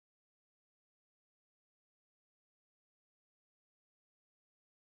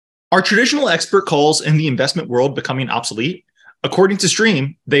Are traditional expert calls in the investment world becoming obsolete? According to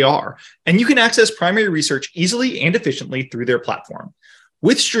Stream, they are, and you can access primary research easily and efficiently through their platform.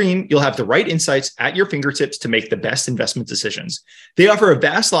 With Stream, you'll have the right insights at your fingertips to make the best investment decisions. They offer a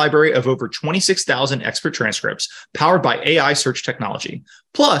vast library of over 26,000 expert transcripts powered by AI search technology.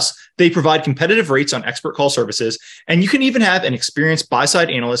 Plus, they provide competitive rates on expert call services, and you can even have an experienced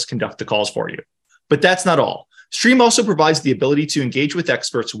buy-side analyst conduct the calls for you. But that's not all. Stream also provides the ability to engage with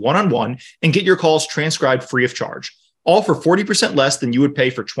experts one-on-one and get your calls transcribed free of charge, all for 40% less than you would pay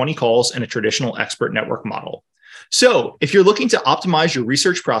for 20 calls in a traditional expert network model. So if you're looking to optimize your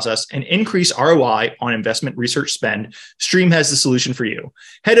research process and increase ROI on investment research spend, Stream has the solution for you.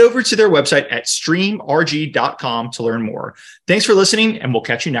 Head over to their website at streamrg.com to learn more. Thanks for listening, and we'll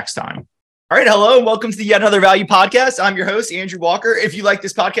catch you next time. All right. Hello, and welcome to the Yet Another Value podcast. I'm your host, Andrew Walker. If you like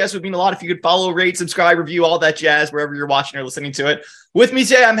this podcast, it would mean a lot if you could follow, rate, subscribe, review, all that jazz, wherever you're watching or listening to it. With me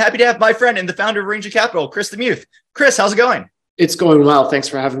today, I'm happy to have my friend and the founder of Ranger Capital, Chris DeMuth. Chris, how's it going? It's going well. Thanks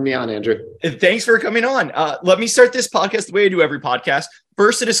for having me on, Andrew. Thanks for coming on. Let me start this podcast the way I do every podcast.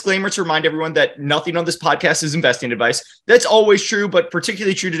 First, a disclaimer to remind everyone that nothing on this podcast is investing advice. That's always true, but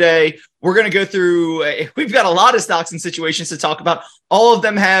particularly true today. We're going to go through, we've got a lot of stocks and situations to talk about. All of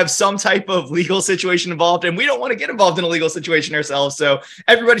them have some type of legal situation involved, and we don't want to get involved in a legal situation ourselves. So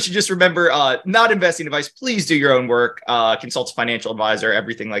everybody should just remember, not investing advice. Please do your own work, consult a financial advisor,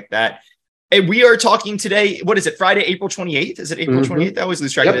 everything like that. And we are talking today, what is it, Friday, April 28th? Is it April 28th? I always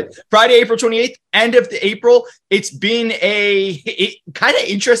lose track of it. Friday, April 28th, end of the April. It's been a kind of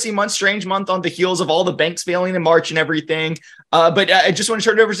interesting month, strange month on the heels of all the banks failing in March and everything. But I just want to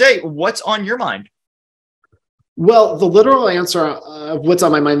turn it over to say, what's on your mind? Well, the literal answer of what's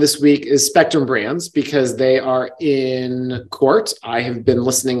on my mind this week is Spectrum Brands, because they are in court. I have been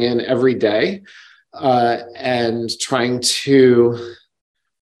listening in every day and trying to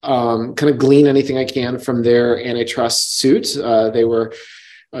kind of glean anything I can from their antitrust suit. They were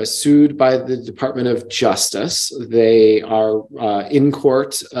sued by the Department of Justice. They are in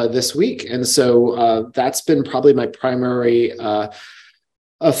court this week. And so that's been probably my primary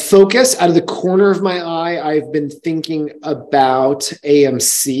focus. Out of the corner of my eye, I've been thinking about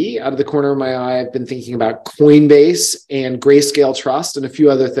AMC. Out of the corner of my eye, I've been thinking about Coinbase and Grayscale Trust and a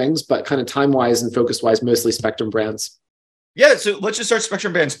few other things, but kind of time-wise and focus-wise, mostly Spectrum Brands. Yeah, so let's just start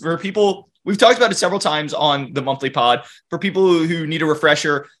Spectrum Brands. For people, we've talked about it several times on the monthly pod. For people who need a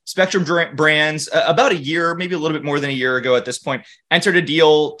refresher, Spectrum Brands, about a year, maybe a little bit more than a year ago at this point, entered a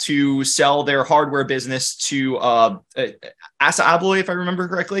deal to sell their hardware business to Assa Abloy, if I remember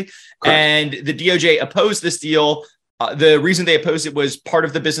correctly. Correct. And the DOJ opposed this deal. The reason they opposed it was part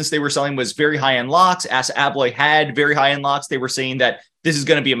of the business they were selling was very high-end locks. Assa Abloy had very high-end locks. They were saying that this is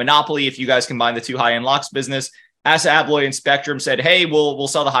going to be a monopoly if you guys combine the two high-end locks business. Assa Abloy and Spectrum said, hey, we'll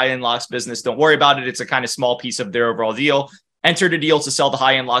sell the high-end locks business. Don't worry about it. It's a kind of small piece of their overall deal. Entered a deal to sell the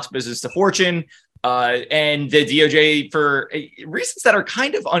high-end locks business to Fortune. And the DOJ, for reasons that are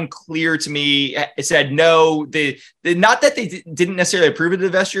kind of unclear to me, said no. Not that they didn't necessarily approve of the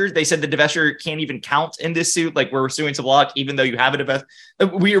divestiture. They said the divestiture can't even count in this suit. Like, we're suing to block, even though you have a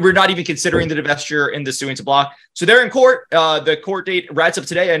divestiture. We're not even considering the divestiture in the suing to block. So they're in court. The court date wraps up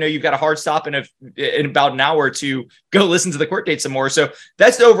today. I know you've got a hard stop in about an hour to go listen to the court date some more. So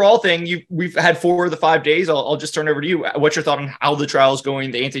that's the overall thing. We've had 4 of the 5 days. I'll just turn over to you. What's your thought on how the trial is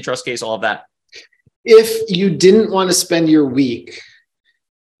going, the antitrust case, all of that? If you didn't want to spend your week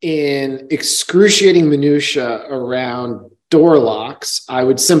in excruciating minutia around door locks, I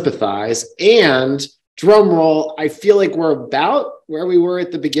would sympathize. And drum roll, I feel like we're about where we were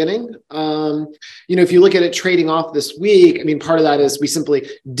at the beginning. If you look at it trading off this week, I mean, part of that is we simply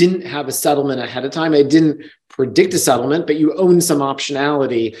didn't have a settlement ahead of time. I didn't predict a settlement, but you own some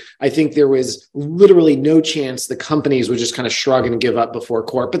optionality. I think there was literally no chance the companies would just kind of shrug and give up before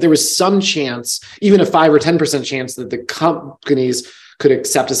court, but there was some chance, even a 5 or 10% chance, that the companies could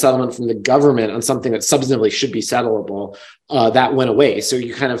accept a settlement from the government on something that substantively should be settlable. That went away. So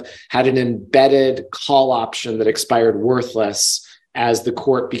you kind of had an embedded call option that expired worthless as the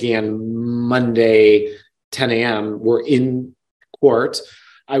court began Monday, 10 a.m. We're in court.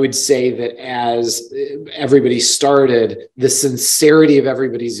 I would say that as everybody started, the sincerity of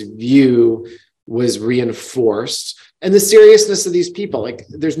everybody's view was reinforced, and the seriousness of these people. Like,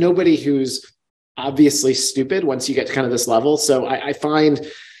 there's nobody who's obviously stupid once you get to kind of this level. So I find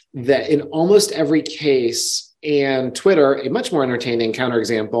that in almost every case, and Twitter, a much more entertaining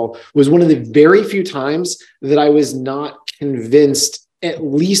counterexample, was one of the very few times that I was not convinced, at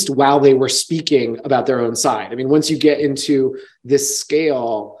least while they were speaking about their own side. I mean, once you get into this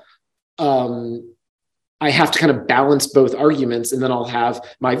scale, I have to kind of balance both arguments, and then I'll have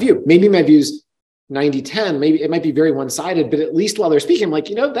my view. Maybe my view's 90-10, maybe it might be very one-sided, but at least while they're speaking, I'm like,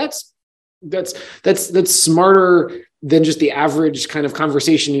 that's smarter than just the average kind of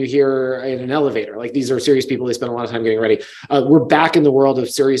conversation you hear in an elevator. Like, these are serious people. They spend a lot of time getting ready. We're back in the world of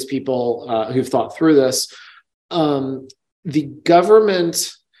serious people who've thought through this. The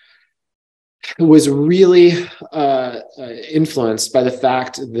government was really influenced by the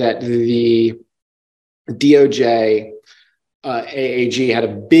fact that the DOJ, AAG had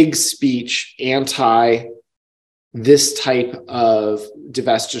a big speech anti this type of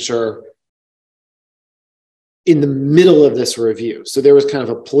divestiture in the middle of this review. So there was kind of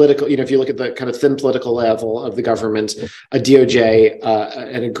a political, if you look at the kind of thin political level of the government, a DOJ,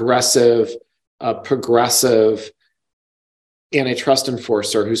 an aggressive, progressive antitrust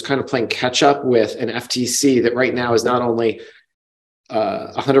enforcer who's kind of playing catch up with an FTC that right now is not only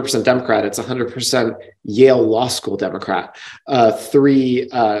 100% Democrat, it's 100% Yale Law School Democrat. Three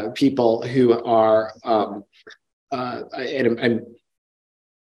people who are, and I'm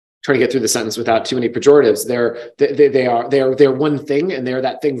trying to get through the sentence without too many pejoratives. They're one thing, and they're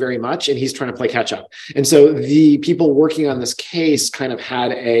that thing very much, and he's trying to play catch up. And so the people working on this case kind of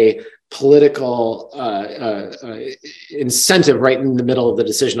had a political incentive right in the middle of the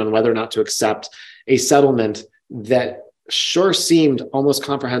decision on whether or not to accept a settlement that sure seemed almost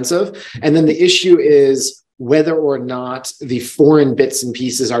comprehensive. And then the issue is whether or not the foreign bits and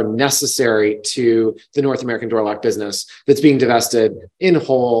pieces are necessary to the North American door lock business that's being divested in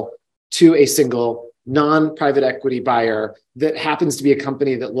whole to a single non-private equity buyer that happens to be a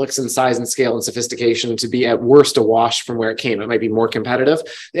company that looks in size and scale and sophistication to be at worst a wash from where it came. It might be more competitive.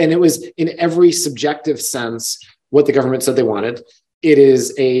 And it was in every subjective sense what the government said they wanted. It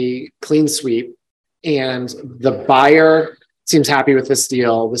is a clean sweep. And the buyer seems happy with this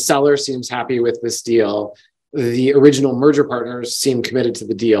deal. The seller seems happy with this deal. The original merger partners seem committed to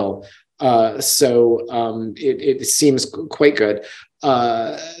the deal. So it seems quite good.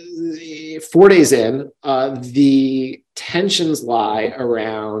 4 days in, the tensions lie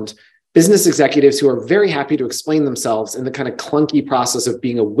around business executives who are very happy to explain themselves in the kind of clunky process of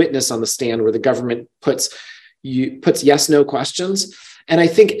being a witness on the stand where the government puts yes/no questions. And I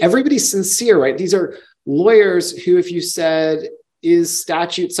think everybody's sincere, right? These are lawyers who, if you said, is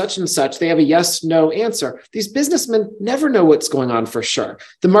statute such and such, they have a yes/no answer. These businessmen never know what's going on for sure.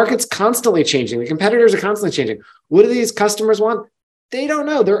 The market's constantly changing. The competitors are constantly changing. What do these customers want? They don't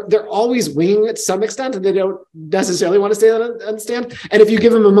know. They're always winging it to some extent, and they don't necessarily want to stay on stand. And if you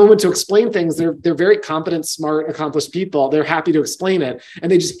give them a moment to explain things, they're very competent, smart, accomplished people. They're happy to explain it,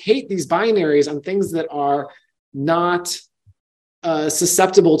 and they just hate these binaries on things that are not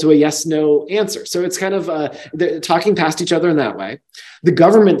susceptible to a yes/no answer. So it's kind of they're talking past each other in that way. The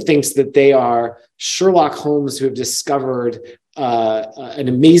government thinks that they are Sherlock Holmes who have discovered an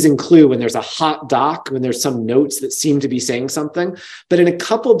amazing clue when there's a hot doc, when there's some notes that seem to be saying something. But in a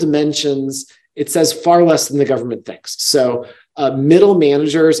couple dimensions, it says far less than the government thinks. So middle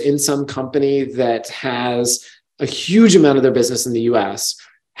managers in some company that has a huge amount of their business in the US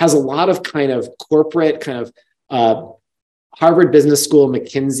has a lot of kind of corporate kind of Harvard Business School,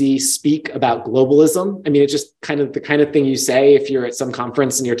 McKinsey speak about globalism. I mean, it's just kind of the kind of thing you say if you're at some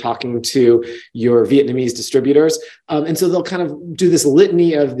conference and you're talking to your Vietnamese distributors. And so they'll kind of do this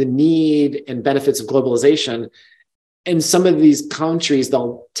litany of the need and benefits of globalization. And some of these countries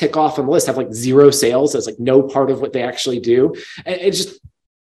they'll tick off on the list have like zero sales. That's like no part of what they actually do. And it just,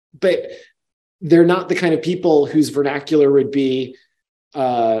 but they're not the kind of people whose vernacular would be,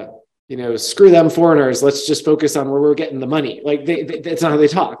 screw them foreigners. Let's just focus on where we're getting the money. Like that's not how they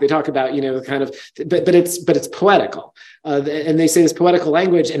talk. They talk about, kind of, but it's poetical. And they say this poetical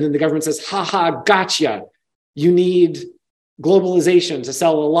language. And then the government says, gotcha. You need globalization to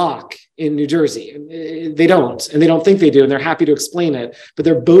sell a lock in New Jersey. And they don't, and they don't think they do. And they're happy to explain it, but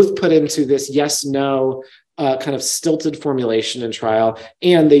they're both put into this yes/no kind of stilted formulation and trial,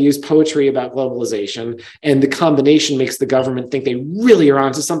 and they use poetry about globalization, and the combination makes the government think they really are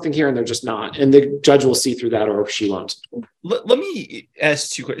onto something here, and they're just not. And the judge will see through that, or she won't. Let me ask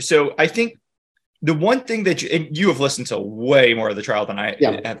two questions. So I think the one thing that you have listened to way more of the trial than I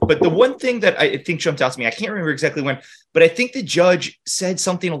have, but the one thing that I think jumped out to me, I can't remember exactly when, but I think the judge said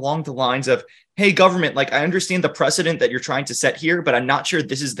something along the lines of, hey, government, like I understand the precedent that you're trying to set here, but I'm not sure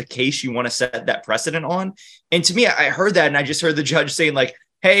this is the case you want to set that precedent on. And to me, I heard that, and I just heard the judge saying like,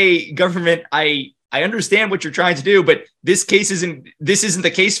 hey, government, I I understand what you're trying to do, but this isn't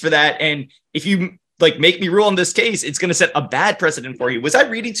the case for that. And if you like make me rule on this case, it's going to set a bad precedent for you. Was I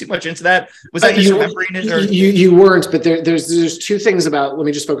reading too much into that? Was I misremembering it? Or? You weren't, but there's two things about, let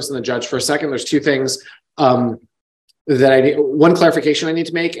me just focus on the judge for a second. There's two things that I need, one clarification I need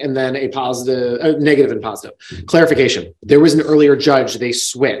to make, and then a negative and positive. Clarification. There was an earlier judge, they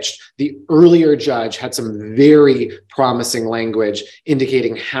switched. The earlier judge had some very promising language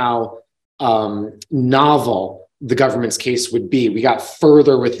indicating how novel the government's case would be. We got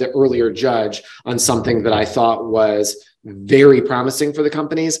further with the earlier judge on something that I thought was very promising for the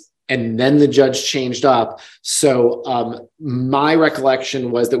companies. And then the judge changed up. So my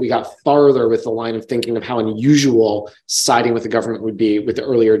recollection was that we got farther with the line of thinking of how unusual siding with the government would be with the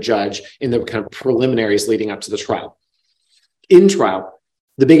earlier judge in the kind of preliminaries leading up to the trial. In trial,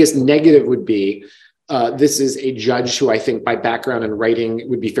 the biggest negative would be this is a judge who I think by background and writing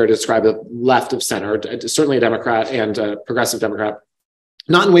would be fair to describe as left of center, certainly a Democrat and a progressive Democrat,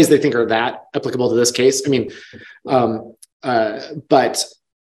 not in ways they think are that applicable to this case. I mean, but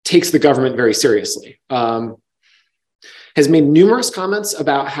takes the government very seriously. Has made numerous comments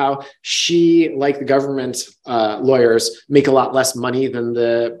about how she, like the government lawyers, make a lot less money than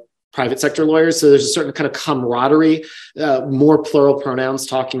the private sector lawyers. So there's a certain kind of camaraderie, more plural pronouns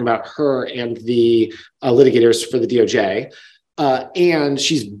talking about her and the litigators for the DOJ. And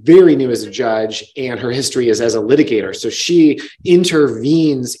she's very new as a judge, and her history is as a litigator. So she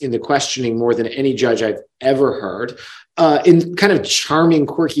intervenes in the questioning more than any judge I've ever heard. In kind of charming,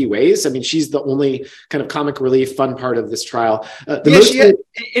 quirky ways. I mean, she's the only kind of comic relief, fun part of this trial.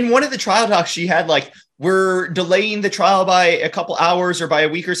 In one of the trial talks, she had like, we're delaying the trial by a couple hours or by a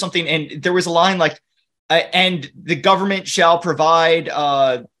week or something. And there was a line like, and the government shall provide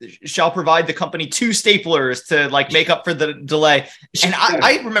the company 2 staplers to like make up for the delay. And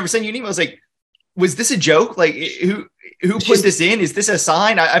I remember sending you an email. I was like, was this a joke? Like who put this in? Is this a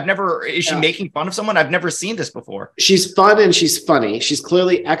sign? Is she making fun of someone? I've never seen this before. She's fun and she's funny. She's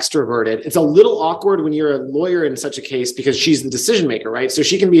clearly extroverted. It's a little awkward when you're a lawyer in such a case because she's the decision maker, right? So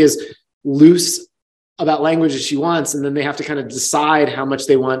she can be as loose about language as she wants, and then they have to kind of decide how much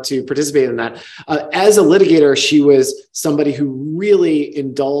they want to participate in that. As a litigator, she was somebody who really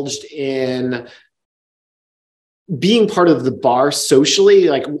indulged in being part of the bar socially,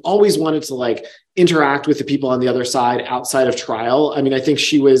 like always wanted to like interact with the people on the other side outside of trial. I mean, I think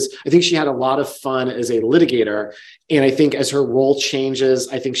she had a lot of fun as a litigator. And I think as her role changes,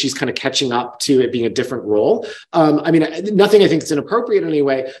 I think she's kind of catching up to it being a different role. I mean, nothing I think is inappropriate in any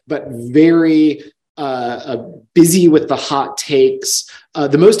way, but very busy with the hot takes.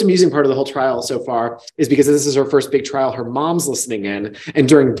 The most amusing part of the whole trial so far is because this is her first big trial. Her mom's listening in, and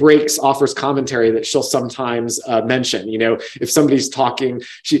during breaks offers commentary that she'll sometimes mention. You know, if somebody's talking,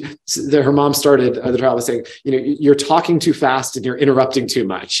 her mom started the trial by saying, you know, you're talking too fast and you're interrupting too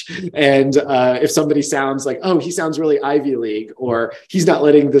much. And if somebody sounds like, oh, he sounds really Ivy League, or he's not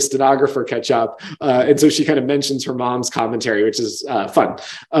letting the stenographer catch up. And so she kind of mentions her mom's commentary, which is fun,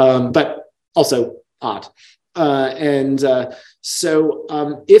 but also odd. So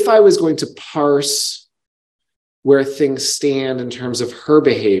if I was going to parse where things stand in terms of her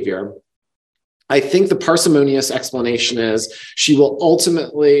behavior, I think the parsimonious explanation is she will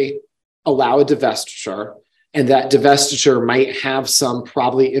ultimately allow a divestiture, and that divestiture might have some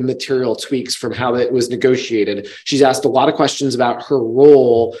probably immaterial tweaks from how it was negotiated. She's asked a lot of questions about her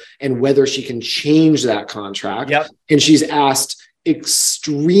role and whether she can change that contract. Yep. And she's asked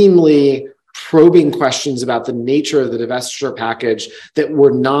extremely probing questions about the nature of the divestiture package that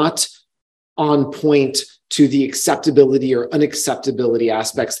were not on point to the acceptability or unacceptability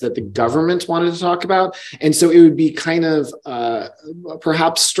aspects that the government wanted to talk about. And so it would be kind of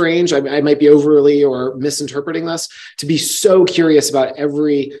perhaps strange, I might be overly or misinterpreting this, to be so curious about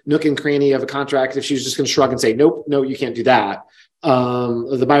every nook and cranny of a contract if she was just going to shrug and say, nope, no, you can't do that.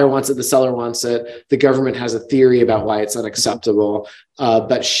 The buyer wants it, the seller wants it. The government has a theory about why it's unacceptable,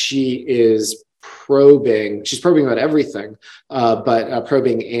 but she is probing. She's probing about everything, but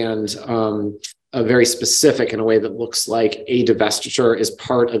probing and very specific in a way that looks like a divestiture is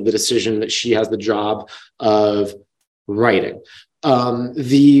part of the decision that she has the job of writing.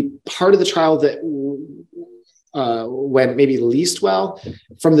 The part of the trial that went maybe least well,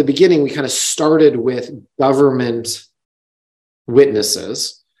 from the beginning, we kind of started with government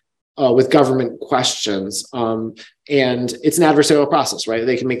witnesses, with government questions. And it's an adversarial process, right?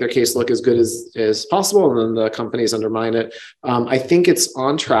 They can make their case look as good as possible, and then the companies undermine it. I think it's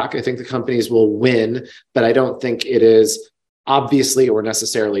on track. I think the companies will win, but I don't think it is obviously or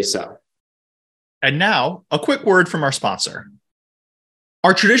necessarily so. And now, a quick word from our sponsor.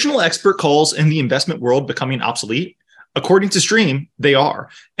 Are traditional expert calls in the investment world becoming obsolete? According to Stream, they are.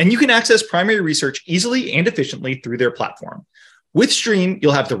 And you can access primary research easily and efficiently through their platform. With Stream,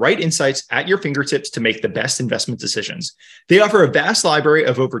 you'll have the right insights at your fingertips to make the best investment decisions. They offer a vast library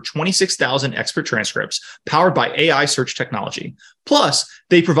of over 26,000 expert transcripts powered by AI search technology. Plus,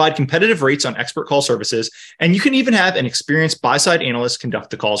 they provide competitive rates on expert call services, and you can even have an experienced buy-side analyst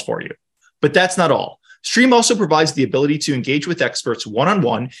conduct the calls for you. But that's not all. Stream also provides the ability to engage with experts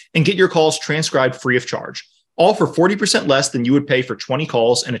one-on-one and get your calls transcribed free of charge, all for 40% less than you would pay for 20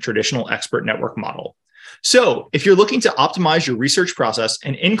 calls in a traditional expert network model. So if you're looking to optimize your research process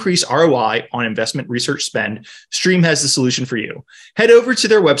and increase ROI on investment research spend, Stream has the solution for you. Head over to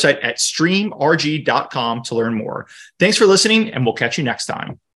their website at streamrg.com to learn more. Thanks for listening, and we'll catch you next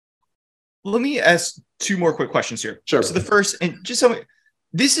time. Let me ask two more quick questions here. Sure. So the first, and just so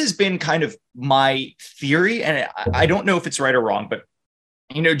this has been kind of my theory, and I don't know if it's right or wrong, but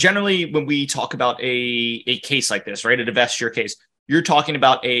generally when we talk about a case like this, right, a divestiture case, you're talking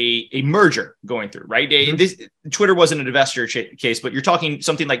about a merger going through, right? Twitter wasn't a divestiture case, but you're talking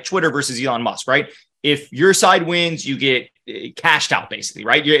something like Twitter versus Elon Musk, right? If your side wins, you get cashed out, basically,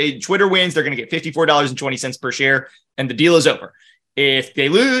 right? Twitter wins, they're going to get $54.20 per share, and the deal is over. If they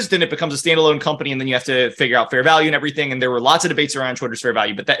lose, then it becomes a standalone company, and then you have to figure out fair value and everything. And there were lots of debates around Twitter's fair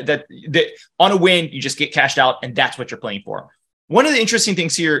value, but that on a win, you just get cashed out, and that's what you're playing for. One of the interesting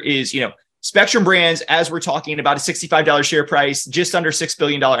things here is, Spectrum Brands, as we're talking about a $65 share price, just under $6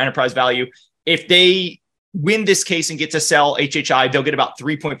 billion enterprise value. If they win this case and get to sell HHI, they'll get about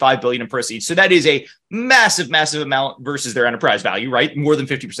 $3.5 billion in proceeds. So that is a massive, massive amount versus their enterprise value, right? More than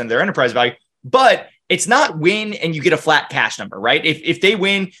 50% of their enterprise value. But it's not win and you get a flat cash number, right? If they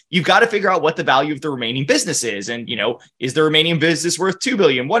win, you've got to figure out what the value of the remaining business is. And, is the remaining business worth $2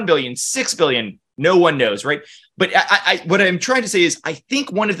 billion, $1 billion, $6 billion? No one knows, right? But what I'm trying to say is I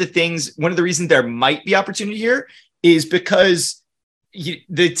think one of the reasons there might be opportunity here is because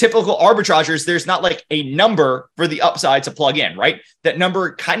the typical arbitragers, there's not like a number for the upside to plug in, right? That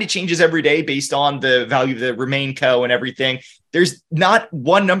number kind of changes every day based on the value of the remain co and everything. There's not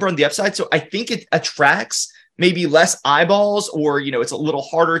one number on the upside. So I think it attracts maybe less eyeballs, or, it's a little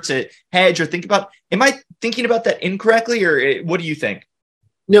harder to hedge or think about. Am I thinking about that incorrectly, or what do you think?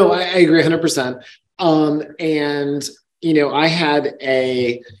 No, I agree 100%. I had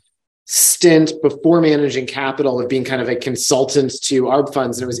a stint before managing capital of being kind of a consultant to ARB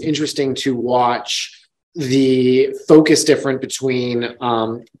funds. And it was interesting to watch the focus difference between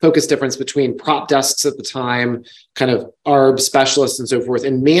prop desks at the time, kind of ARB specialists and so forth.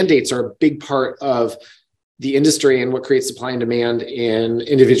 And mandates are a big part of the industry and what creates supply and demand in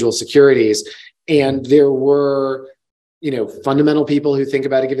individual securities. And there were fundamental people who think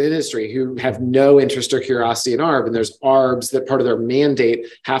about a given industry who have no interest or curiosity in ARB. And there's ARBs that part of their mandate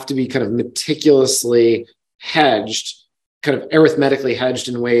have to be kind of meticulously hedged, kind of arithmetically hedged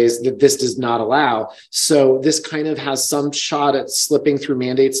in ways that this does not allow. So this kind of has some shot at slipping through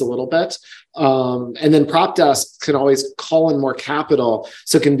mandates a little bit. And then prop desks can always call in more capital,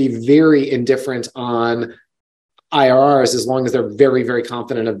 so it can be very indifferent on IRRs as long as they're very, very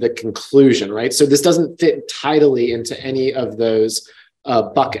confident of the conclusion, right? So this doesn't fit tidily into any of those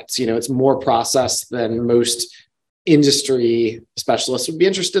buckets. It's more process than most industry specialists would be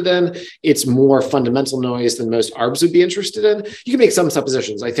interested in. It's more fundamental noise than most ARBs would be interested in. You can make some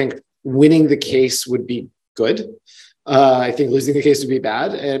suppositions. I think winning the case would be good. I think losing the case would be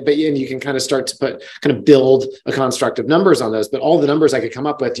bad, and you can kind of start to build a construct of numbers on those. But all the numbers I could come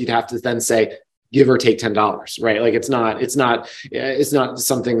up with, you'd have to then say, give or take $10, right? Like it's not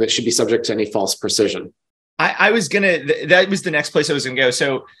something that should be subject to any false precision. That was the next place I was going to go.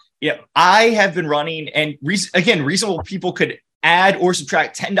 So, I have been running, and reasonable people could add or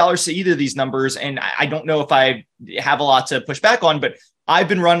subtract $10 to either of these numbers. And I don't know if I have a lot to push back on, but I've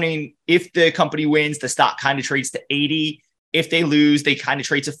been running, if the company wins, the stock kind of trades to 80. If they lose, they kind of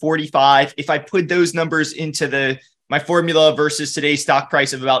trade to 45. If I put those numbers into my formula versus today's stock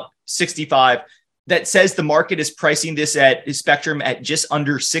price of about 65, that says the market is pricing this at Spectrum at just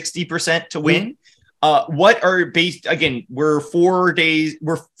under 60% to win. What are based, again, we're 4 days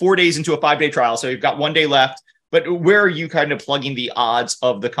into a 5-day trial. So you've got 1 day left, but where are you kind of plugging the odds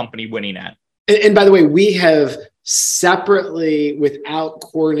of the company winning at? And by the way, we have separately, without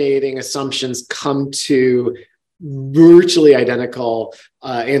coordinating assumptions, come to virtually identical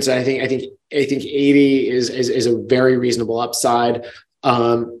answer. I think 80 is a very reasonable upside.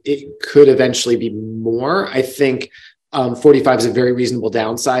 It could eventually be more. I think 45 is a very reasonable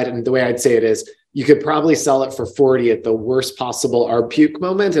downside. And the way I'd say it is, you could probably sell it for 40 at the worst possible ARB puke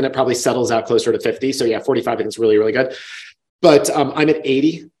moment, and it probably settles out closer to 50. So yeah, 45 I think is really, really good. But I'm at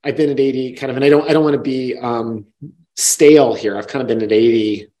 80. I've been at 80 kind of, and I don't want to be stale here. I've kind of been at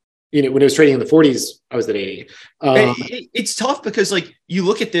 80. When it was trading in the 40s, I was at 80. It's tough because like you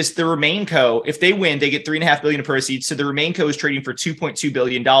look at this, the RemainCo, if they win, they get $3.5 billion in proceeds. So the RemainCo is trading for $2.2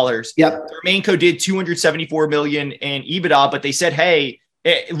 billion. Yep. The RemainCo did $274 million in EBITDA, but they said, hey,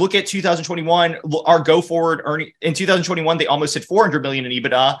 look at 2021, our go forward earning in 2021, they almost hit 400 million in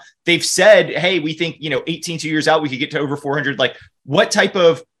EBITDA. They've said, hey, we think, 18 2 years out, we could get to over 400. Like what type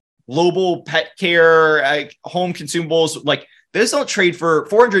of global pet care, home consumables, like those don't trade for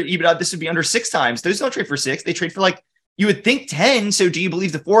 400 EBITDA. This would be under 6 times. Those don't trade for 6. They trade for like, you would think 10. So do you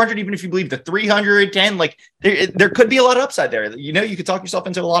believe the 400, even if you believe the 310, like there could be a lot of upside there. You could talk yourself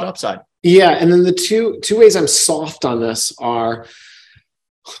into a lot of upside. Yeah. And then the two ways I'm soft on this are,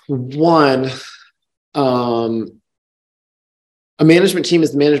 one, a management team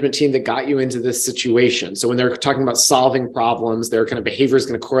is the management team that got you into this situation. So when they're talking about solving problems, their kind of behavior is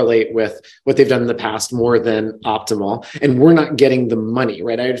going to correlate with what they've done in the past more than optimal. And we're not getting the money,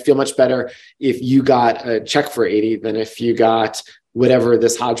 right? I would feel much better if you got a check for 80 than if you got whatever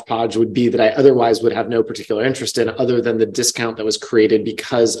this hodgepodge would be that I otherwise would have no particular interest in, other than the discount that was created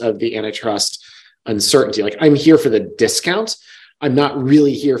because of the antitrust uncertainty. Like, I'm here for the discount. I'm not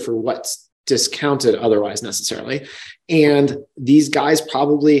really here for what's discounted otherwise necessarily. And these guys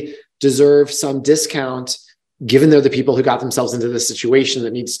probably deserve some discount, given they're the people who got themselves into this situation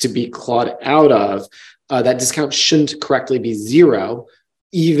that needs to be clawed out of. That discount shouldn't correctly be 0,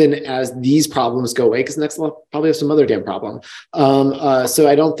 even as these problems go away, because next they'll probably have some other damn problem. So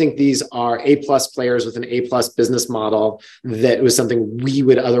I don't think these are A-plus players with an A-plus business model that was something we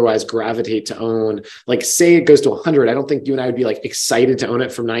would otherwise gravitate to own. Like, say it goes to 100, I don't think you and I would be like excited to own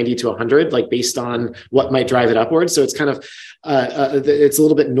it from 90 to 100, like based on what might drive it upwards. So it's kind of, it's a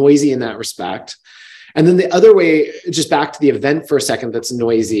little bit noisy in that respect. And then the other way, just back to the event for a second, that's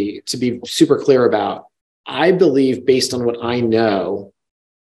noisy, to be super clear about, I believe, based on what I know,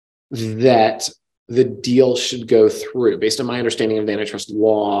 that the deal should go through. Based on my understanding of the antitrust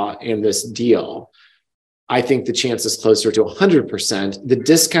law and this deal, I think the chance is closer to 100%. The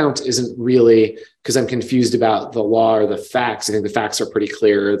discount isn't really because I'm confused about the law or the facts. I think the facts are pretty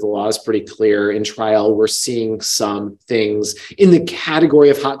clear. The law is pretty clear. In trial, we're seeing some things in the category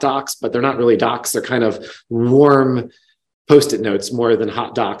of hot docs, but they're not really docs. They're kind of warm Post-it notes more than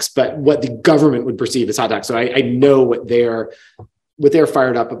hot docs, but what the government would perceive as hot docs. So I know what they're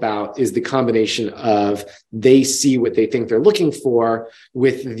fired up about is the combination of they see what they think they're looking for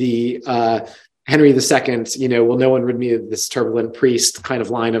with the Henry II, will no one rid me of this turbulent priest kind of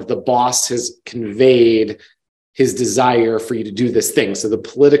line of the boss has conveyed his desire for you to do this thing. So the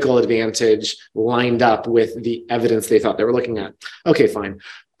political advantage lined up with the evidence they thought they were looking at. Okay, fine.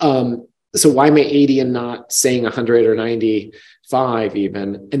 So why am I 80 and not saying 100 or 95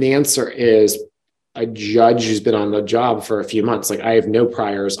 even? And the answer is, a judge who's been on the job for a few months. Like, I have no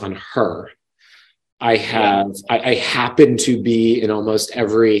priors on her. I happen to be in almost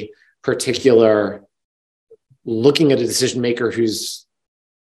every particular looking at a decision maker who's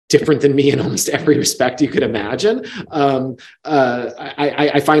different than me in almost every respect you could imagine.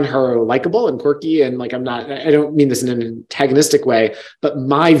 I find her likable and quirky, and like, I don't mean this in an antagonistic way, but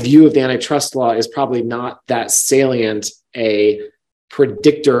my view of the antitrust law is probably not that salient a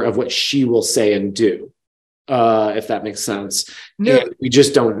predictor of what she will say and do, if that makes sense. No. We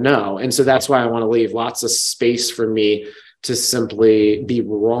just don't know. And so that's why I want to leave lots of space for me to simply be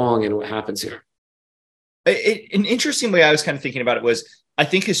wrong in what happens here. An interesting way I was kind of thinking about it was, I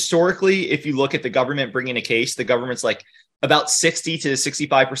think historically, if you look at the government bringing a case, the government's like about 60 to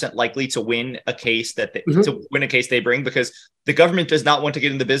 65% likely to win a case to win a case they bring, because the government does not want to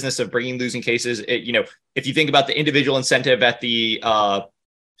get in the business of bringing losing cases. If you think about the individual incentive at the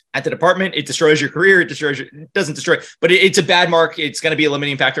department, it destroys your career. It doesn't destroy, but it's a bad mark. It's going to be a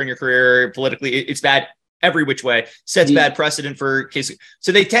limiting factor in your career politically. It's bad every which way, sets bad precedent for cases.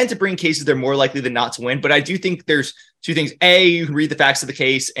 So they tend to bring cases they're more likely than not to win. But I do think there's two things. A, you can read the facts of the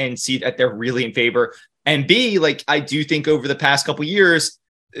case and see that they're really in favor. And B, like, I do think over the past couple of years,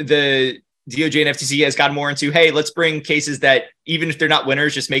 the DOJ and FTC has gotten more into, hey, let's bring cases that even if they're not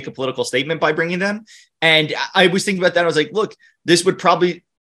winners, just make a political statement by bringing them. And I was thinking about that. I was like, look, this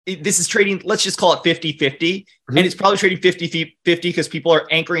is trading, let's just call it 50-50. And it's probably trading 50-50 because people are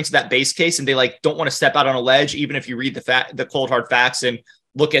anchoring to that base case and they like don't want to step out on a ledge, even if you read the cold hard facts and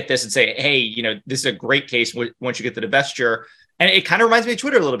look at this and say, hey, this is a great case once you get the divestiture. And it kind of reminds me of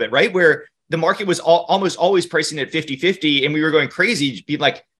Twitter a little bit, right? Where the market was almost always pricing at 50-50 and we were going crazy, being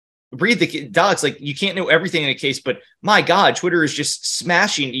like, read the docs. Like, you can't know everything in a case, but my God, Twitter is just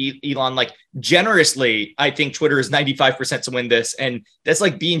smashing Elon like generously. I think Twitter is 95% to win this. And that's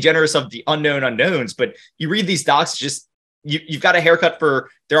like being generous of the unknown unknowns. But you read these docs, just you've got a haircut for,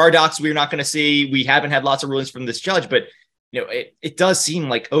 there are docs we're not going to see. We haven't had lots of rulings from this judge, but it does seem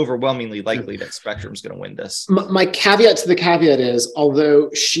like overwhelmingly likely that Spectrum's going to win this. My caveat to the caveat is, although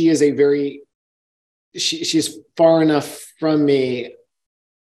she is she's far enough from me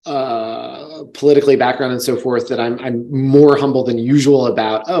politically background and so forth, that I'm more humble than usual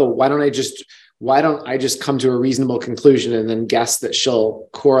about, why don't I just come to a reasonable conclusion and then guess that she'll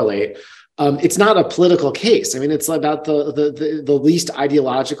correlate. It's not a political case. I mean, it's about the least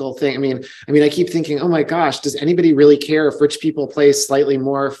ideological thing. I mean, I keep thinking, oh my gosh, does anybody really care if rich people pay slightly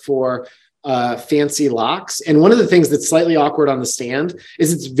more for fancy locks? And one of the things that's slightly awkward on the stand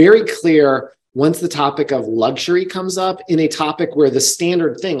is it's very clear once the topic of luxury comes up in a topic where the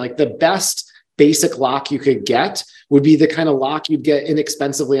standard thing, like the best basic lock you could get would be the kind of lock you'd get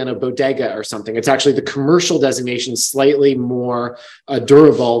inexpensively on a bodega or something. It's actually the commercial designation slightly more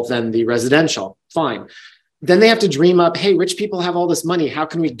durable than the residential. Fine. Then they have to dream up, hey, rich people have all this money. How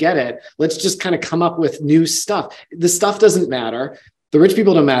can we get it? Let's just kind of come up with new stuff. The stuff doesn't matter. The rich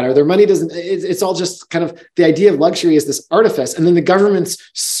people don't matter. Their money doesn't, it's all just kind of, the idea of luxury is this artifice. And then the government's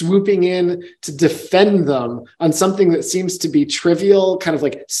swooping in to defend them on something that seems to be trivial, kind of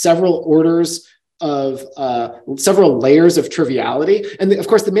like several layers of triviality. And of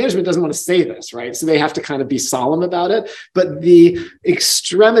course, the management doesn't want to say this, right? So they have to kind of be solemn about it. But the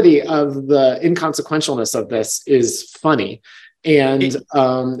extremity of the inconsequentialness of this is funny. And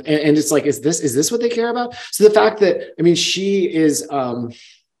it's like, is this what they care about? So the fact that, she is a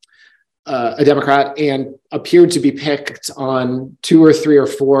Democrat and appeared to be picked on 2 or 3 or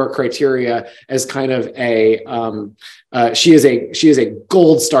 4 criteria as kind of she is a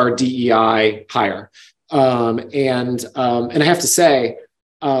gold star DEI hire. And I have to say,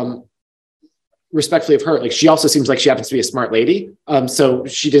 respectfully of her, like, she also seems like she happens to be a smart lady. So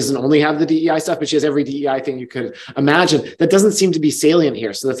she doesn't only have the DEI stuff, but she has every DEI thing you could imagine. That doesn't seem to be salient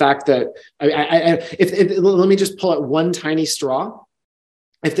here. So the fact that let me just pull out one tiny straw.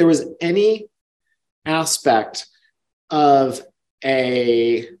 If there was any aspect of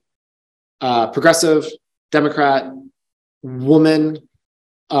a progressive Democrat woman,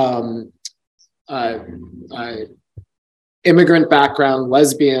 immigrant background,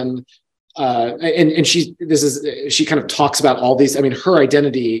 lesbian, and she kind of talks about all these. Her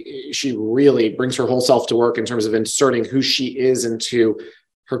identity, she really brings her whole self to work in terms of inserting who she is into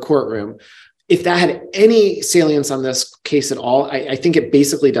her courtroom. If that had any salience on this case at all, I think it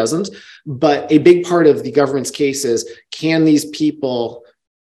basically doesn't. But a big part of the government's case is, can these people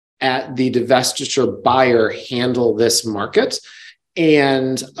at the divestiture buyer handle this market?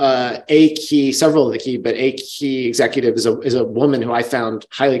 And several of the key executive is a woman who I found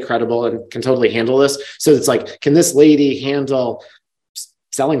highly credible and can totally handle this. So it's like, can this lady handle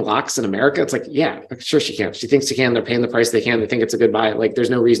selling locks in America? It's like, yeah, sure she can. She thinks she can. They're paying the price they can. They think it's a good buy. Like, there's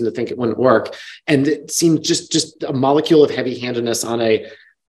no reason to think it wouldn't work. And it seemed just a molecule of heavy-handedness on a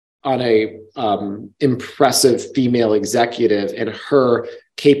impressive female executive, and her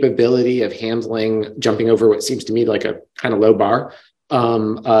capability of jumping over what seems to me like a kind of low bar,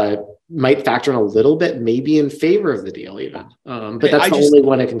 might factor in a little bit, maybe in favor of the deal even. But that's the only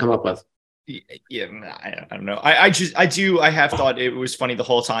one I can come up with. Yeah, I don't know. I have thought it was funny the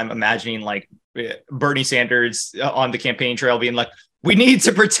whole time, imagining like Bernie Sanders on the campaign trail being like, we need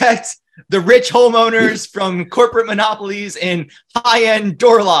to protect the rich homeowners from corporate monopolies and high-end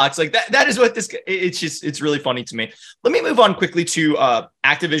door locks. Like that is what it's really funny to me. Let me move on quickly to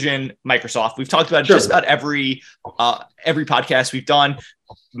Activision, Microsoft. We've talked about just about every podcast we've done.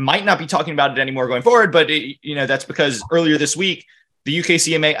 Might not be talking about it anymore going forward, but that's because earlier this week, the UK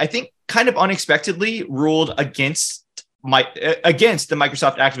CMA, I think, kind of unexpectedly ruled against the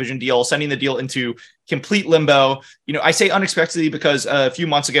Microsoft Activision deal, sending the deal into complete limbo. I say unexpectedly because a few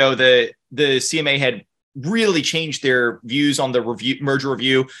months ago, the CMA had really changed their views on the merger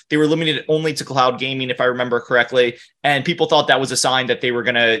review. They were limited it only to cloud gaming, if I remember correctly. And people thought that was a sign that they were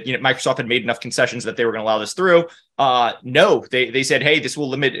going to, Microsoft had made enough concessions that they were going to allow this through. No, they said, hey, this will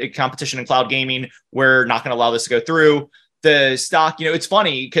limit competition in cloud gaming. We're not going to allow this to go through. The stock, it's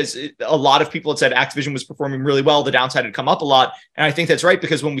funny because a lot of people had said Activision was performing really well. The downside had come up a lot. And I think that's right,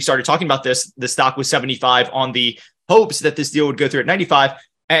 because when we started talking about this, the stock was 75 on the hopes that this deal would go through at 95.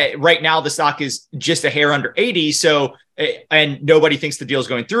 Right now, the stock is just a hair under 80. So, and nobody thinks the deal is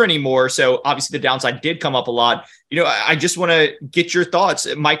going through anymore. So obviously the downside did come up a lot. I just want to get your thoughts.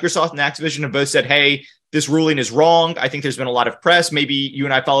 Microsoft and Activision have both said, hey, this ruling is wrong. I think there's been a lot of press. Maybe you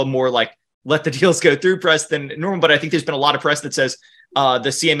and I follow more like let the deals go through press than normal, but I think there's been a lot of press that says the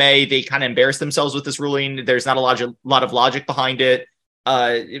CMA, they kind of embarrassed themselves with this ruling. There's not a lot of logic behind it.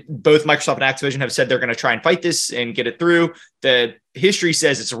 Both Microsoft and Activision have said they're going to try and fight this and get it through. The history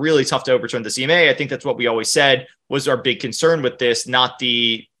says it's really tough to overturn the CMA. I think that's what we always said was our big concern with this, not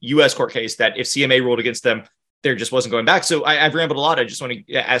the US court case, that if CMA ruled against them, there just wasn't going back. So I've rambled a lot. I just want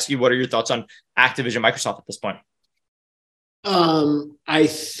to ask you, what are your thoughts on Activision Microsoft at this point? I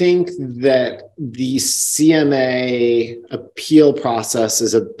think that the CMA appeal process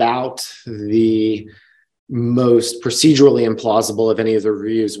is about the most procedurally implausible of any of the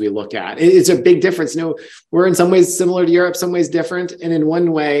reviews we look at. It's a big difference. We're in some ways similar to Europe, some ways different. And in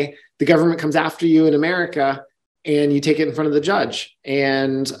one way, the government comes after you in America and you take it in front of the judge.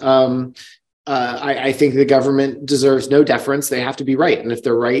 And I think the government deserves no deference. They have to be right. And if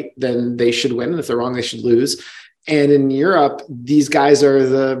they're right, then they should win. And if they're wrong, they should lose. And in Europe, these guys are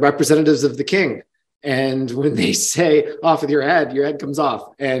the representatives of the king. And when they say off with your head comes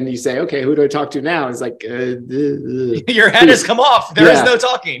off. And you say, okay, who do I talk to now? It's like, your head has come off. There is no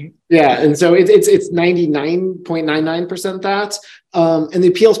talking. Yeah. And so it's 99.99% that. And the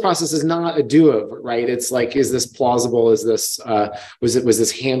appeals process is not a do-over, right? It's like, is this plausible? Is this, was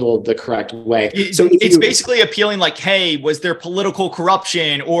this handled the correct way? So it's basically appealing like, hey, was there political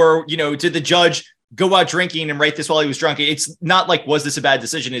corruption, or, did the judge go out drinking and write this while he was drunk? It's not like, was this a bad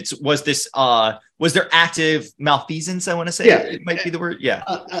decision? It's, was there active malfeasance? I want to say it might be the word. Yeah.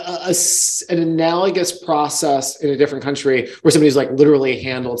 An analogous process in a different country where somebody's like literally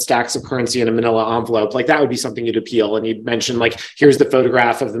handled stacks of currency in a manila envelope, like that would be something you'd appeal. And you'd mention like, here's the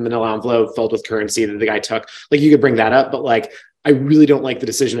photograph of the manila envelope filled with currency that the guy took. Like you could bring that up, but like, I really don't like the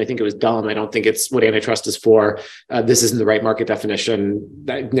decision. I think it was dumb. I don't think it's what antitrust is for. This isn't the right market definition.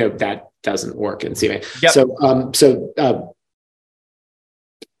 That doesn't work in CMA. Yep. So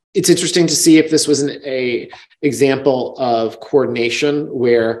it's interesting to see if this was an example of coordination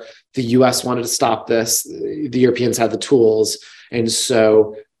where the US wanted to stop this. The Europeans had the tools. And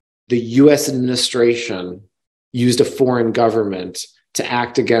so the US administration used a foreign government to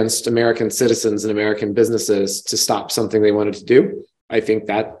act against American citizens and American businesses to stop something they wanted to do. I think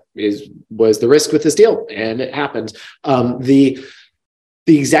that was the risk with this deal, and it happened. The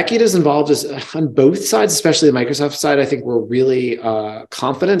executives involved on both sides, especially the Microsoft side, I think were really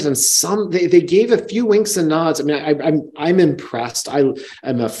confident, and they gave a few winks and nods. I mean, I'm impressed. I'm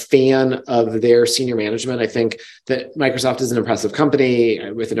a fan of their senior management. I think that Microsoft is an impressive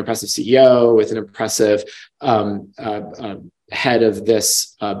company with an impressive CEO, with an impressive head of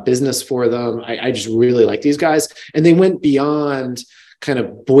this business for them. I just really like these guys. And they went beyond kind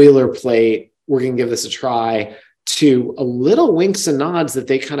of boilerplate, we're going to give this a try, to a little winks and nods that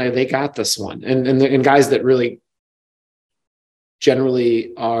they got this one. And guys that really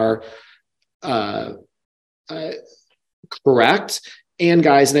generally are correct. And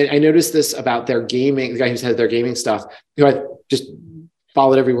guys, and I noticed this about their gaming, the guy who said their gaming stuff, I just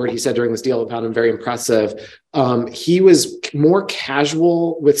followed every word he said during this deal. I found him very impressive. He was more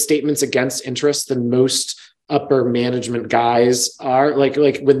casual with statements against interest than most upper management guys are. Like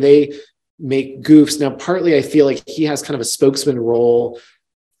when they make goofs. Now, partly I feel like he has kind of a spokesman role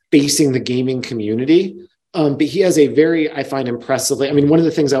facing the gaming community. But he has a very, I find impressively, I mean, one of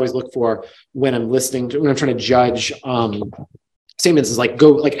the things I always look for when I'm when I'm trying to judge statements is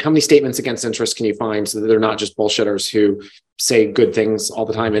how many statements against interest can you find so that they're not just bullshitters who say good things all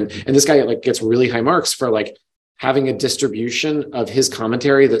the time. And this guy gets really high marks for having a distribution of his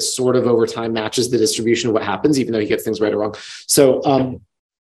commentary that sort of over time matches the distribution of what happens, even though he gets things right or wrong. So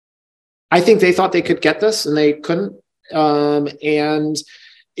I think they thought they could get this and they couldn't. And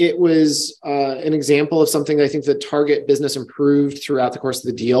it was an example of something that I think the target business improved throughout the course of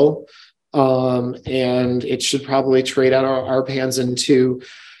the deal. And it should probably trade out our hands into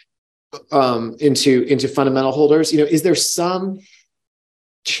fundamental holders. Is there some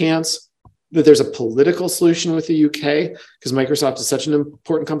chance that there's a political solution with the UK because Microsoft is such an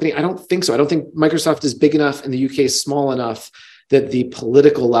important company? I don't think so. I don't think Microsoft is big enough and the UK is small enough that the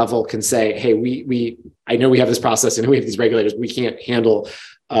political level can say, hey, I know we have this process and we have these regulators. We can't handle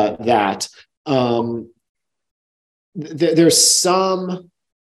that. There's some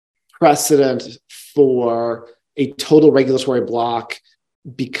precedent for a total regulatory block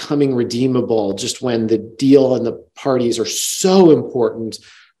becoming redeemable just when the deal and the parties are so important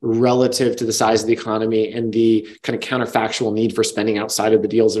relative to the size of the economy and the kind of counterfactual need for spending outside of the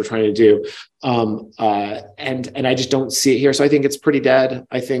deals they're trying to do. And I just don't see it here. So I think it's pretty dead.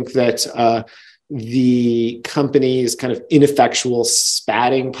 I think that the company's kind of ineffectual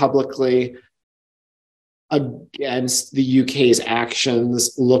spatting publicly against the UK's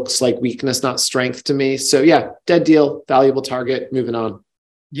actions looks like weakness, not strength to me. So yeah, dead deal, valuable target, moving on.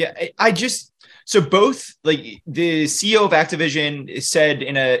 Yeah, so both, like, the CEO of Activision said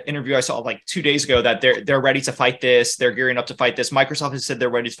in an interview I saw like 2 days ago that they're ready to fight this. They're gearing up to fight this. Microsoft has said they're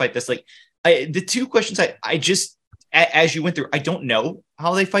ready to fight this. Like, the two questions I just, as you went through, I don't know